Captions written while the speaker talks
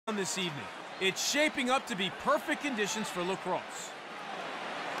this evening. It's shaping up to be perfect conditions for lacrosse.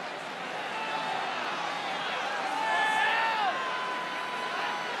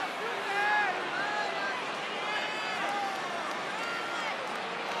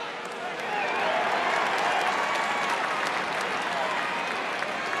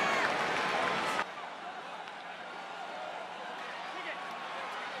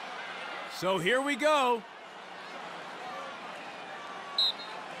 So here we go.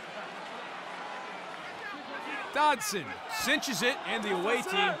 Dodson cinches it, and the away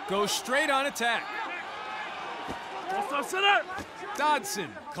team goes straight on attack. Dodson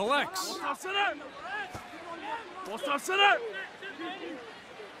collects.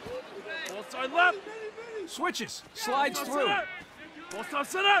 Switches, slides through.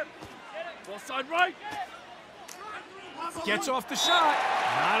 Right. Gets off the shot.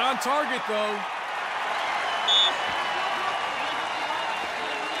 Not on target, though.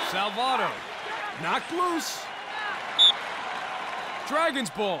 Salvato knocked loose. Dragon's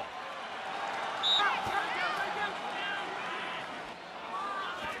ball.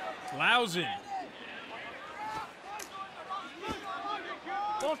 Lausen.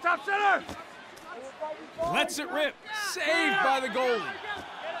 Ball top center. Lets it rip. Saved by the goalie.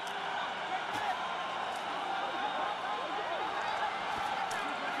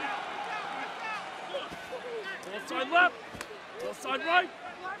 Ball side left. Ball side right.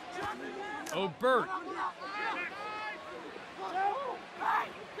 O'Bert.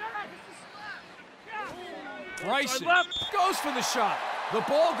 Bryson goes for the shot. The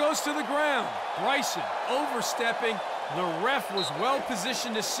ball goes to the ground. Bryson overstepping. The ref was well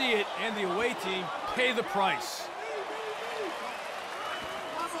positioned to see it, and the away team pay the price.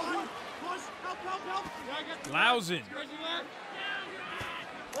 Lausen.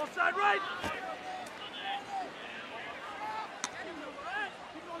 Ball side right.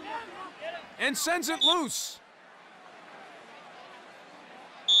 And sends it loose.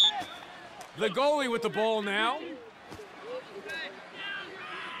 The goalie with the ball now.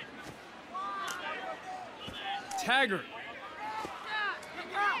 Taggart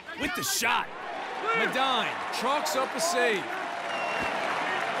with the shot. Medine chalks up a save.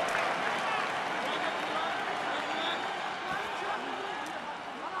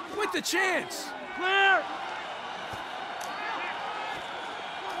 With the chance. Clear.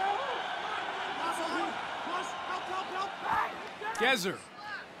 Gezer.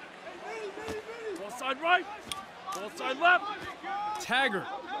 Ball side right. Ball side left. Taggart.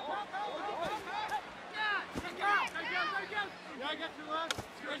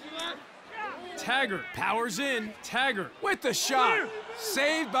 Taggart powers in. Taggart with the shot.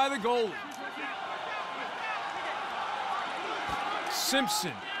 Saved by the goalie.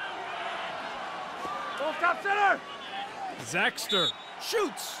 Simpson. Ball top center. Zaxter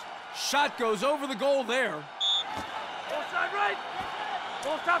shoots. Shot goes over the goal there. Ball side right.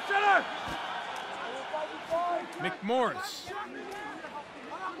 Ball top center. McMorris.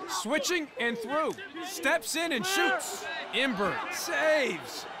 Switching and through. Steps in and shoots. Imbert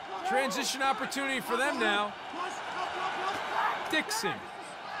saves. Transition opportunity for them now. Dixon.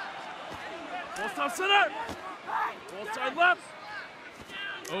 Ball top center. Ball side left.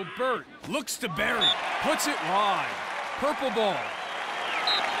 O'Bert looks to bury. Puts it wide. Purple ball. Ball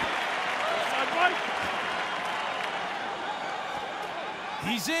side right.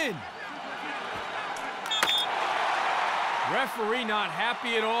 He's in. Referee not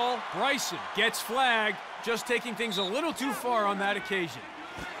happy at all. Bryson gets flagged, just taking things a little too far on that occasion.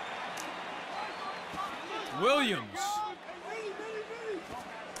 Williams.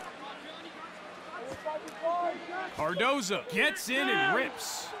 Cardoza gets in and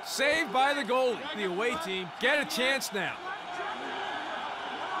rips. Saved by the goalie. The away team get a chance now.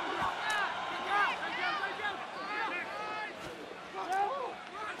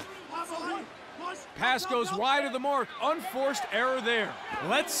 Pass goes wide of the mark. Unforced error there.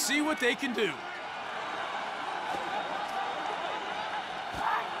 Let's see what they can do.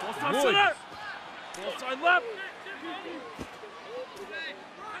 Ball top center. Ball side left.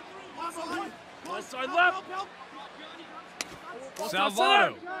 Ball side left. Ball top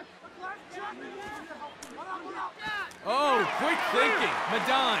Salvato. center. Oh, quick thinking.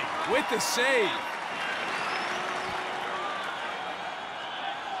 Medine with the save.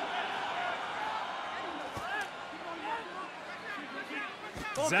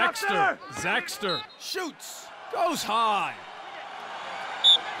 Zaxter shoots, goes high.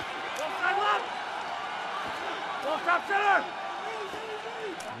 Ball side left. Ball top center.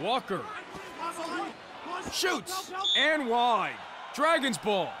 Walker shoots and wide. Dragon's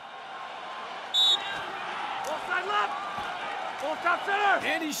ball. Ball side left. Ball top center.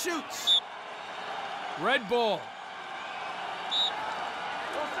 And he shoots. Red ball.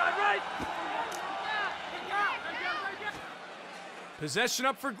 Ball side right. Possession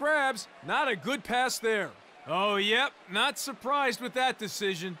up for grabs. Not a good pass there. Oh, yep, not surprised with that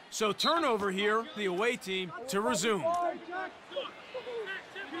decision. So turnover here, the away team to resume. Ball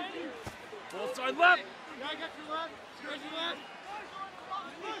side left.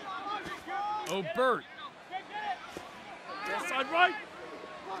 O'Bert. Ball side right.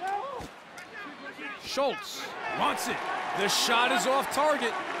 Schultz wants it. The shot is off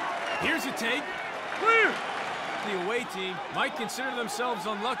target. Here's a take. Clear. The away team might consider themselves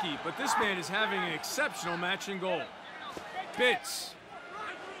unlucky, but this man is having an exceptional match in goal. Bitts.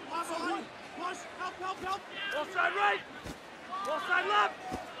 Ball side right. Ball side left.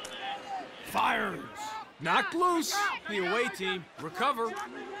 Fires. Knocked loose. The away team recover.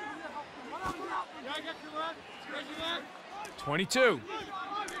 22.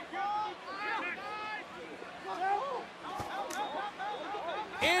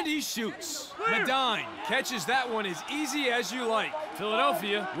 And he shoots. Medine catches that one as easy as you like.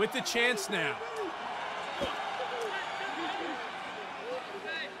 Philadelphia with the chance now.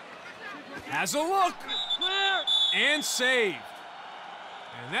 Has a look. And saved.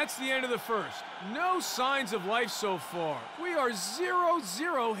 And that's the end of the first. No signs of life so far. We are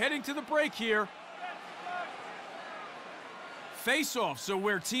 0-0 heading to the break here. Face-offs are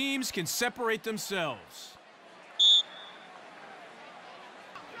where teams can separate themselves.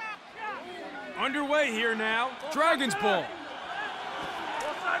 Underway here now. Dragons ball.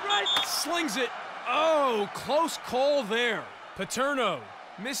 Ball side right. Slings it. Oh, close call there. Paterno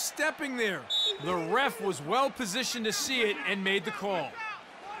misstepping there. The ref was well positioned to see it and made the call.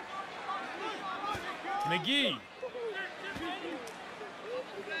 McGee.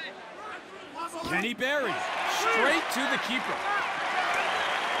 Kenny Berry. Straight to the keeper.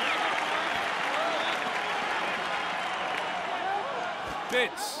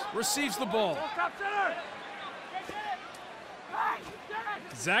 Bitts receives the ball. Ball top center.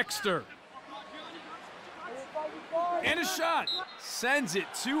 Zaxter. And a shot. Sends it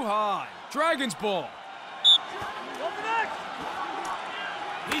too high. Dragons ball. Ball connect.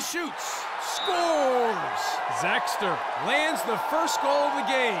 He shoots. Scores. Zaxter lands the first goal of the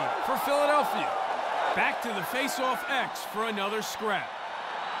game for Philadelphia. Back to the face-off X for another scrap.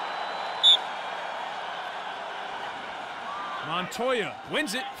 Montoya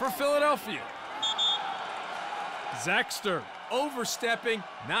wins it for Philadelphia. Zaxter overstepping,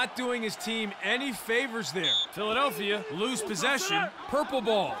 not doing his team any favors there. Philadelphia lose possession. Purple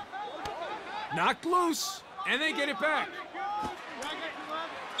ball. Knocked loose, and they get it back.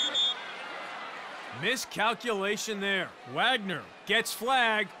 Miscalculation there. Wagner gets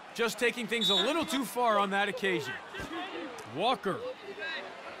flagged, just taking things a little too far on that occasion. Walker.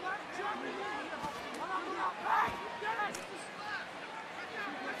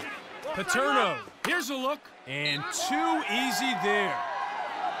 Paterno. Here's a look, and too easy there.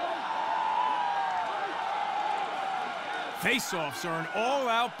 Face-offs are an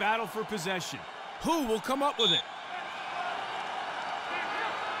all-out battle for possession. Who will come up with it?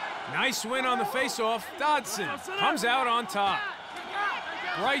 Nice win on the face-off. Dodson comes out on top.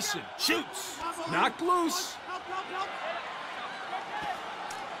 Bryson shoots. Knocked loose.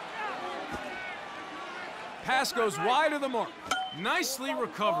 Pass goes wide of the mark. Nicely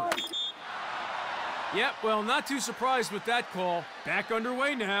recovered. Yep, well, not too surprised with that call. Back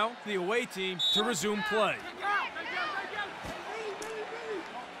underway now, the away team to resume play.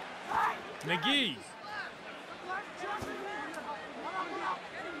 McGee.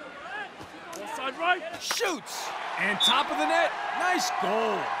 Ball side right. Shoots. And top of the net. Nice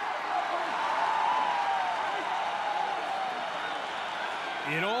goal.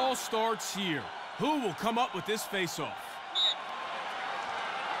 It all starts here. Who will come up with this face-off?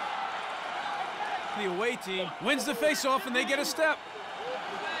 The away team wins the face-off and they get a step.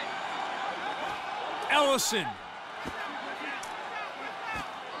 Ellison.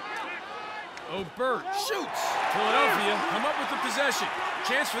 O'Bert shoots. Philadelphia come up with the possession.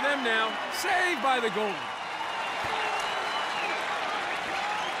 Chance for them now. Saved by the goalie.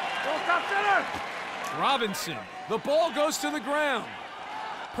 Ball top center. Robinson. The ball goes to the ground.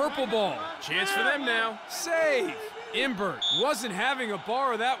 Purple ball. Chance for them now. Save. Imbert wasn't having a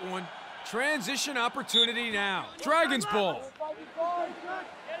bar of that one. Transition opportunity now. Dragons ball.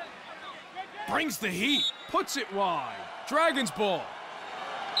 Brings the heat. Puts it wide. Dragons ball.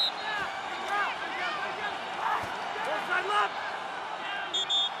 Ball side left.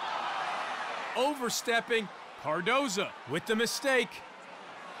 Overstepping. Cardoza with the mistake.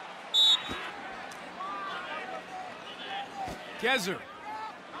 Gezer.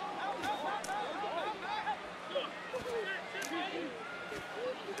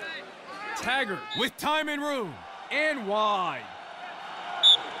 Taggart with time and room. And wide.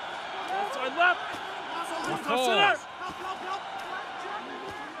 Outside left. McCall.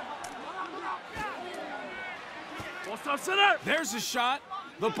 Stop center. There's a shot.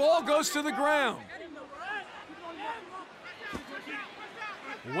 The ball goes to the ground.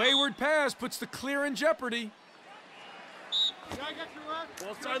 Wayward pass puts the clear in jeopardy.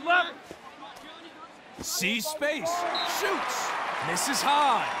 Outside left. Sees space. Shoots. Misses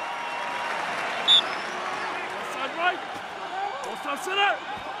high. Outside right. Stop center.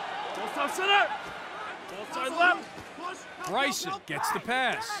 Stop center. Outside left. Bryson gets the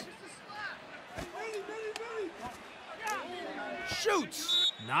pass.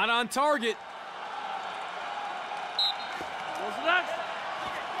 Shoots. Not on target. What's next?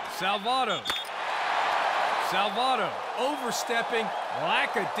 Salvato. Salvato overstepping.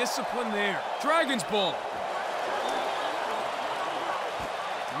 Lack of discipline there. Dragons ball.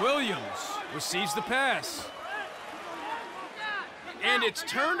 Williams receives the pass. And it's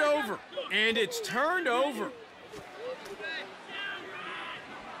turned over. And it's turned over.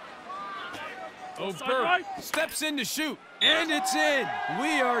 O'Byrne steps in to shoot. And it's in.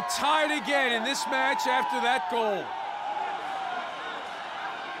 We are tied again in this match after that goal.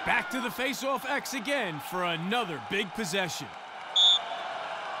 Back to the face-off X again for another big possession.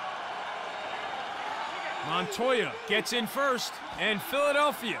 Montoya gets in first, and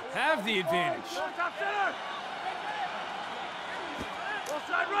Philadelphia have the advantage.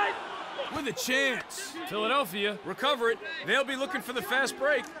 With a chance. Philadelphia recover it. They'll be looking for the fast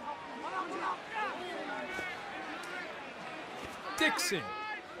break. Dixon.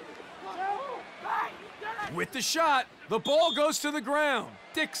 With the shot, the ball goes to the ground.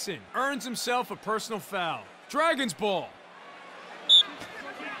 Dixon earns himself a personal foul. Dragons ball.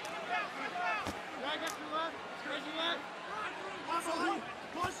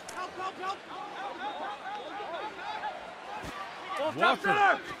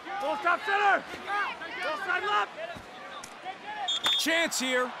 Walker. Chance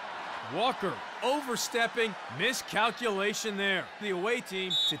here. Walker overstepping, miscalculation there. The away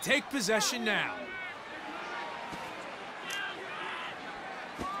team to take possession now.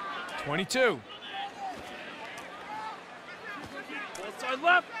 22. Outside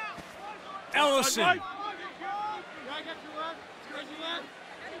left. Ellison Right.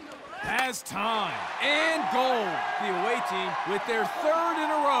 has time and goal. The away team with their third in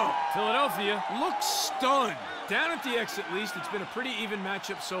a row. Philadelphia looks stunned. Down at the X at least, it's been a pretty even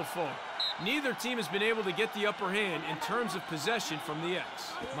matchup so far. Neither team has been able to get the upper hand in terms of possession from the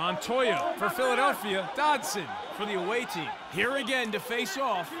X. Montoya for Philadelphia. Dodson for the away team. Here again to face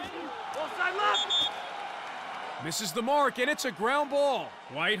off. Outside left. Misses the mark, and it's a ground ball.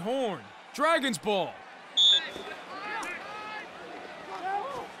 White horn. Dragons ball.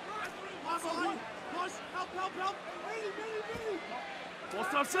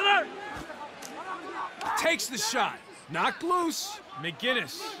 Stop center. Takes the shot. Knocked loose.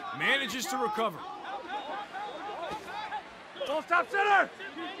 McGinnis manages to recover. Stop center.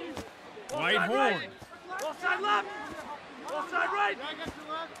 White horn. Outside left. Outside right.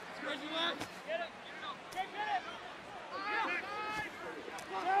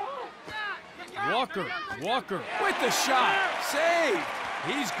 Walker with the shot. Save.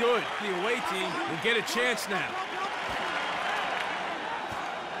 He's good. The away team will get a chance now.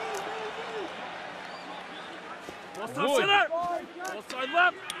 Wood. Outside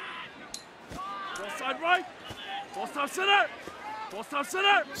left. Outside right. Outside center. Outside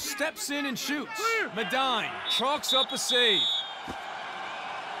center. Steps in and shoots. Medine chalks up a save.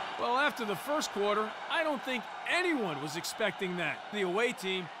 Well, after the first quarter, I don't think anyone was expecting that. The away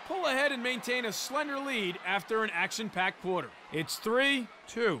team pull ahead and maintain a slender lead after an action-packed quarter. It's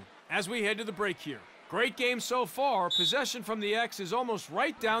 3-2 as we head to the break here. Great game so far. Possession from the X is almost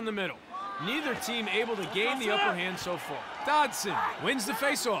right down the middle. Neither team able to gain the upper hand so far. Dodson wins the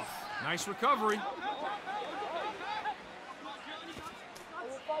faceoff. Nice recovery.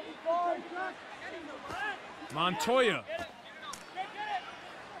 Montoya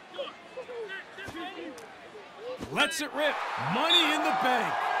lets it rip. Money in the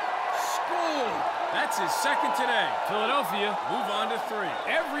bank. Score. That's his second today. Philadelphia move on to 3.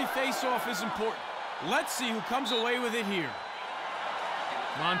 Every faceoff is important. Let's see who comes away with it here.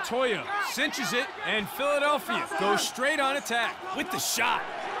 Montoya cinches it, and Philadelphia goes straight on attack with the shot.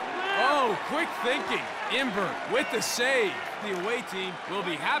 Oh, quick thinking. Imbert with the save. The away team will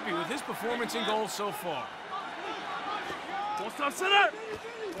be happy with his performance and goals so far. Stop center.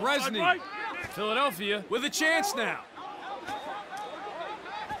 Bresny. Philadelphia with a chance now.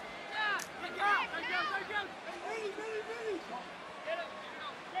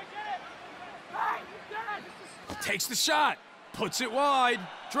 Takes the shot. Puts it wide.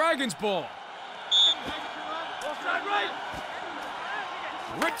 Dragons ball. Offside right.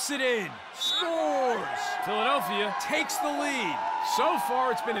 Rips it in. Scores. Philadelphia takes the lead. So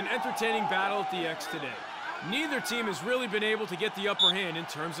far, it's been an entertaining battle at the X today. Neither team has really been able to get the upper hand in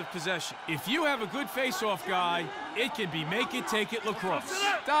terms of possession. If you have a good face-off guy, it can be make-it-take-it lacrosse.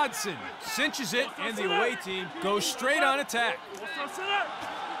 Dodson cinches it, and the away team goes straight on attack.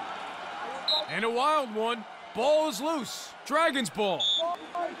 And a wild one. Ball is loose. Dragons ball.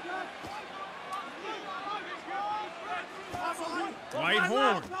 Right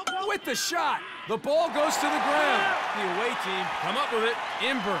horn with the shot. The ball goes to the ground. The away team come up with it.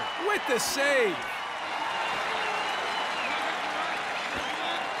 Imbert with the save.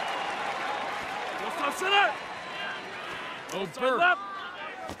 O'Bert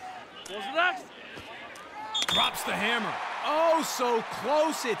drops the hammer. Oh, so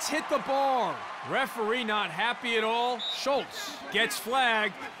close, it's hit the bar. Referee not happy at all. Schultz gets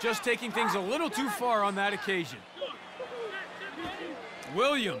flagged, just taking things a little too far on that occasion.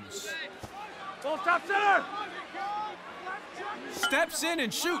 Williams steps in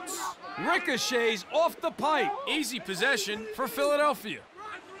and shoots. Ricochets off the pipe. Easy possession for Philadelphia.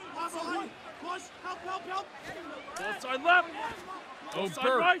 Offside left.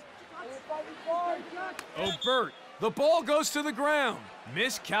 O'Bert. O'Bert. The ball goes to the ground.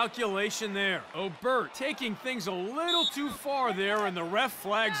 Miscalculation there. O'Bert taking things a little too far there, and the ref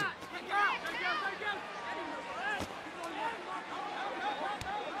flags him.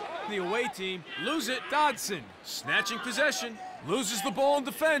 The away team lose it. Dodson snatching possession. Loses the ball in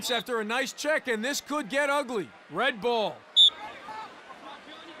defense after a nice check, and this could get ugly. Red ball.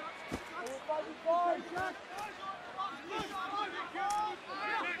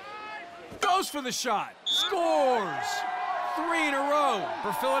 Goes for the shot. Scores. 3 in a row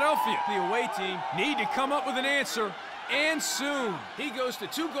for Philadelphia. The away team need to come up with an answer, and soon. He goes to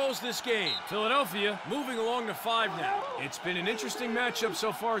 2 goals this game. Philadelphia moving along to 5 now. It's been an interesting matchup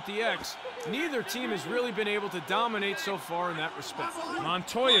so far at the X. Neither team has really been able to dominate so far in that respect.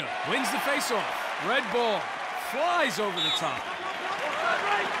 Montoya wins the faceoff. Red ball flies over the top.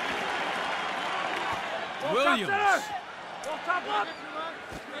 Williams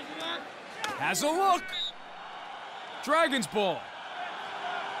has a look. Dragons ball.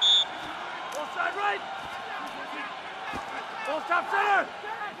 Offside right. Top center.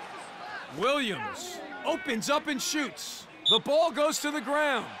 Williams opens up and shoots. The ball goes to the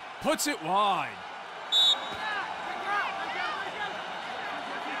ground. Puts it wide.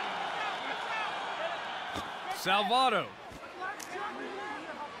 Salvato.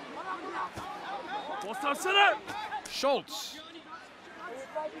 Top center. Schultz.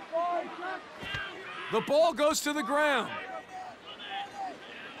 The ball goes to the ground.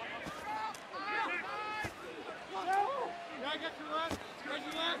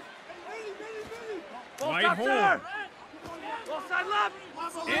 Right horn. Offside left.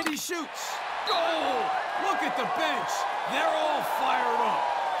 And he shoots. Goal! Look at the bench. They're all fired up.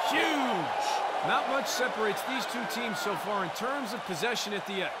 Huge. Not much separates these two teams so far in terms of possession at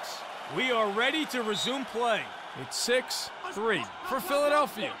the X. We are ready to resume play. It's 6-3 for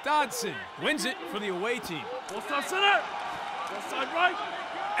Philadelphia. Dodson wins it for the away team. Offside center. Offside right.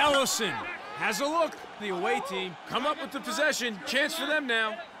 Ellison has a look. The away team come up with the possession. Chance for them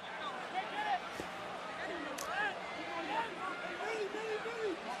now.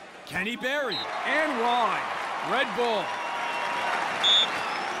 Kenny Berry and wide. Red ball.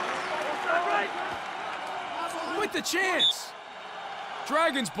 Offside right. With the chance.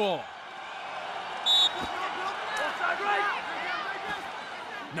 Dragons ball. Offside right.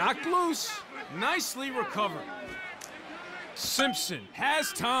 Knocked loose. Nicely recovered. Simpson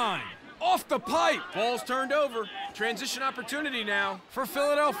has time. Off the pipe. Ball's turned over. Transition opportunity now for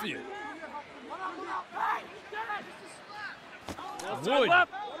Philadelphia. Wood.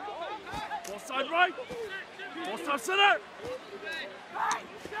 Left. Offside right. Offside center.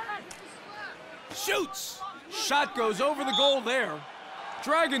 Shoots. Shot goes over the goal there.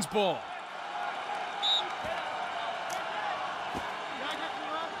 Dragons ball.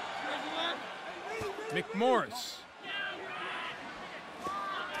 McMorris.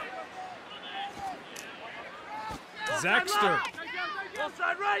 Zaxter.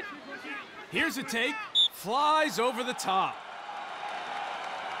 Offside right. Here's a take. Flies over the top.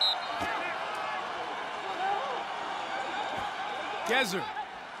 Gezer.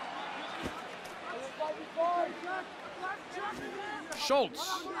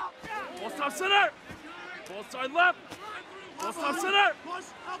 Schultz. Offside center. Offside left. Offside center.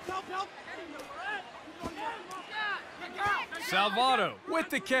 Salvato with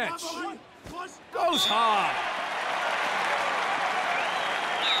the catch. Goes high.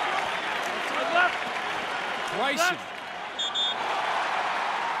 Bryson.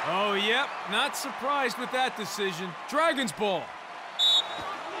 Oh, yep, not surprised with that decision. Dragons ball.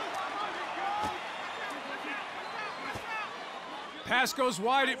 Pass goes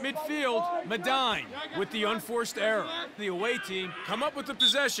wide at midfield. Medine with the unforced error. The away team come up with the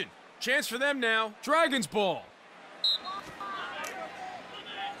possession. Chance for them now. Dragons ball.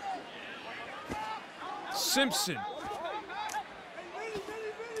 Simpson.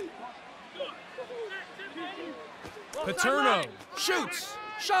 Paterno shoots.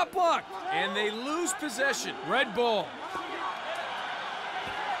 Shot blocked. And they lose possession. Red ball.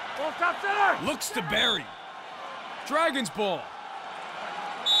 Ball top center. Looks to bury. Dragons ball.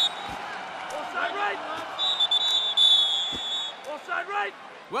 Offside right. Offside right.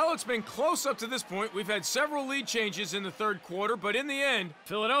 Well, it's been close up to this point. We've had several lead changes in the third quarter, but in the end,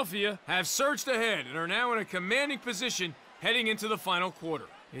 Philadelphia have surged ahead and are now in a commanding position heading into the final quarter.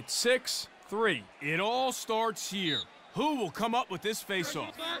 It's 6-3. It all starts here. Who will come up with this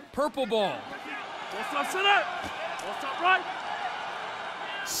faceoff? Purple ball. Ball top center. Ball top right.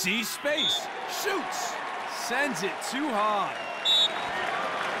 Sees space. Shoots. Sends it too high.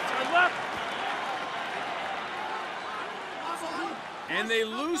 Offside left. And they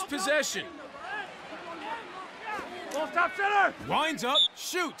lose possession. Ball top center. Winds up.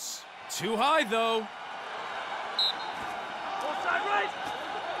 Shoots. Too high, though. Offside right.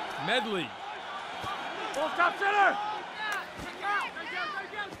 Medley. Ball top center.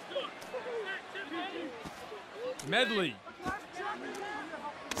 Medley.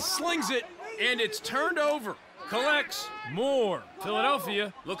 Slings it, and it's turned over. Collects. Moore.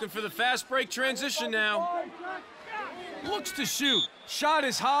 Philadelphia looking for the fast break transition now. Looks to shoot. Shot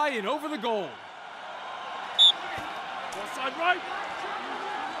is high and over the goal. Offside right.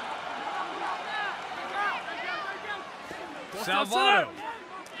 Salvato.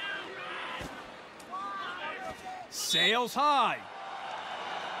 Sails high.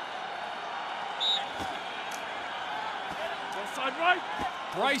 Offside right.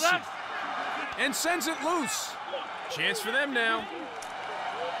 Bryson. And sends it loose. Chance for them now.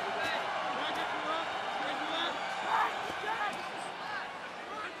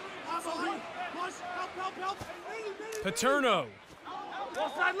 Paterno.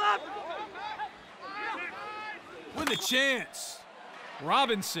 Offside left. With a chance.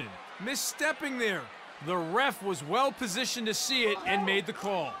 Robinson misstepping there. The ref was well positioned to see it and made the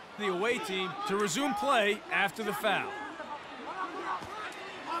call. The away team to resume play after the foul.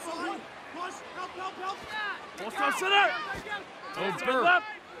 Offside center. O'Byrne Left.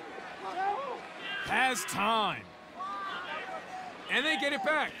 has time. And they get it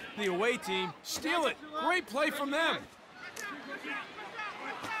back. The away team steal it. Great play from them.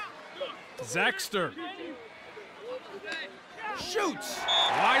 Zaxter shoots.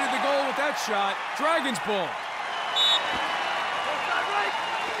 Wide of the goal with that shot. Dragons ball. Offside right.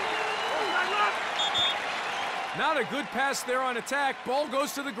 Offside left. Not a good pass there on attack. Ball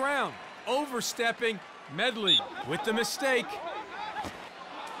goes to the ground. Overstepping. Medley with the mistake.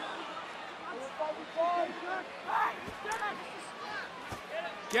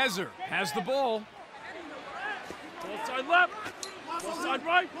 Gezer has the ball. Offside left. Offside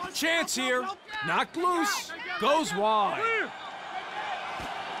right. Chance here. Knocked loose. Goes wide. Clear.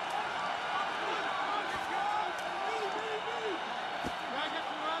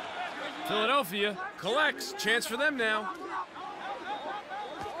 Philadelphia collects. Chance for them now.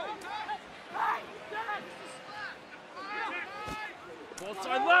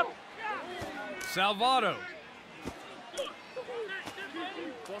 Offside left. Salvato.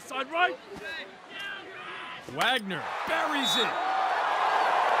 Offside right. Wagner buries it.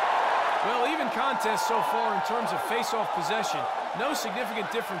 Well, even contest so far in terms of face-off possession. No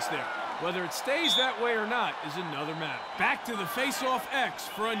significant difference there. Whether it stays that way or not is another matter. Back to the face-off X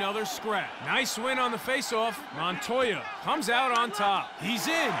for another scrap. Nice win on the face-off. Montoya comes out on top. He's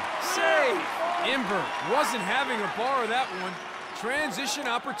in. Save. Imber wasn't having a bar of that one. Transition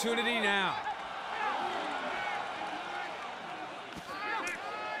opportunity now.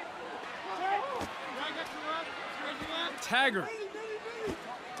 Taggart.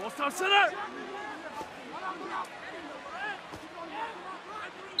 Offside center.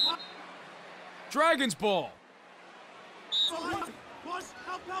 Dragons ball.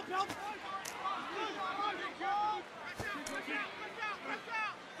 Help.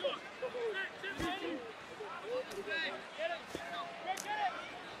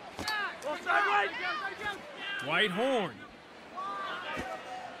 Offside right. Whitehorn.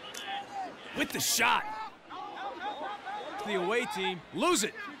 With the shot. The away team lose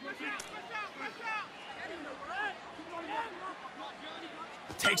it.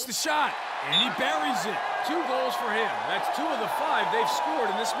 Takes the shot, and he buries it. 2 goals for him. That's 2 of the 5 they've scored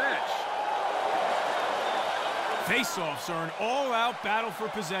in this match. Face-offs are an all-out battle for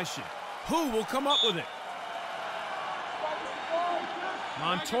possession. Who will come up with it?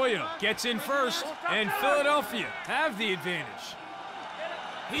 Montoya gets in first, and Philadelphia have the advantage.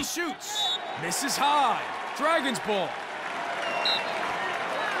 He shoots, misses high. Dragons ball.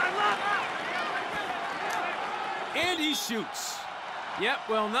 And he shoots. Yep,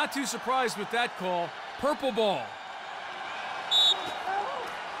 well, not too surprised with that call. Purple ball.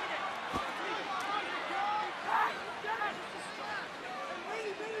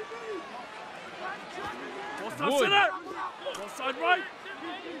 Wood. Side right.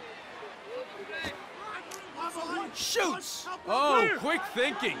 Shoots. Oh, quick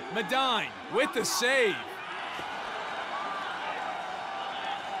thinking. Medine with the save.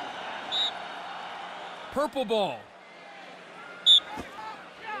 Purple ball.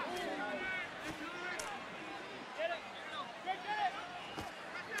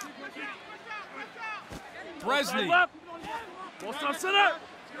 Bresny. Ball stop center.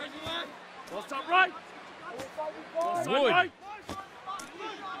 Ball stop right. Wood.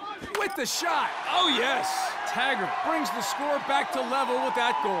 With the shot. Oh, yes. Taggart brings the score back to level with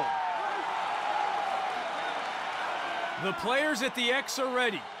that goal. The players at the X are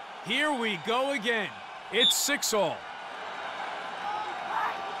ready. Here we go again. It's 6-all.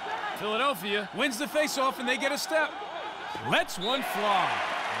 Philadelphia wins the faceoff and they get a step. Lets one fly.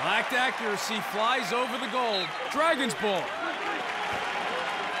 Lacked accuracy, flies over the goal. Dragons ball.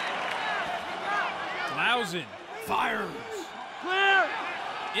 Klausen fires. Clear.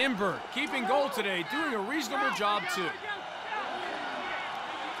 Imbert keeping goal today, doing a reasonable job too.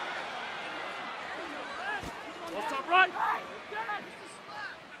 Ball stop right.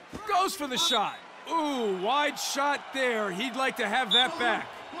 Goes for the shot. Ooh, wide shot there. He'd like to have that back.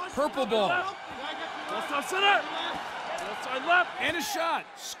 Purple ball. Ball stop center. Ball side left. And a shot.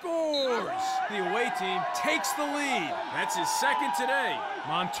 Scores. The away team takes the lead. That's his second today.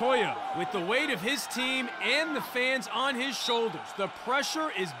 Montoya, with the weight of his team and the fans on his shoulders, the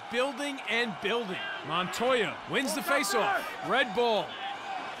pressure is building and building. Montoya wins the faceoff. Red ball.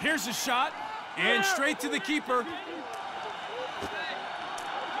 Here's a shot. And straight to the keeper.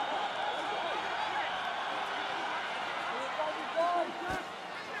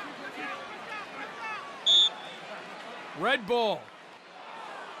 Red ball.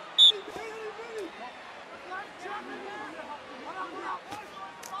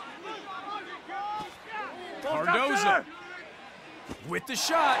 Cardoza with the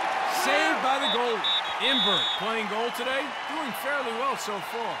shot, saved by the goalie. Imbert playing goal today, doing fairly well so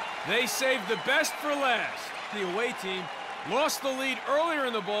far. They saved the best for last. The away team lost the lead earlier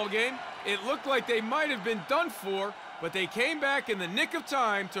in the ballgame. It looked like they might have been done for, but they came back in the nick of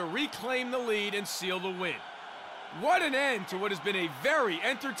time to reclaim the lead and seal the win. What an end to what has been a very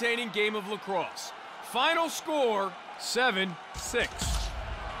entertaining game of lacrosse. Final score, 7-6.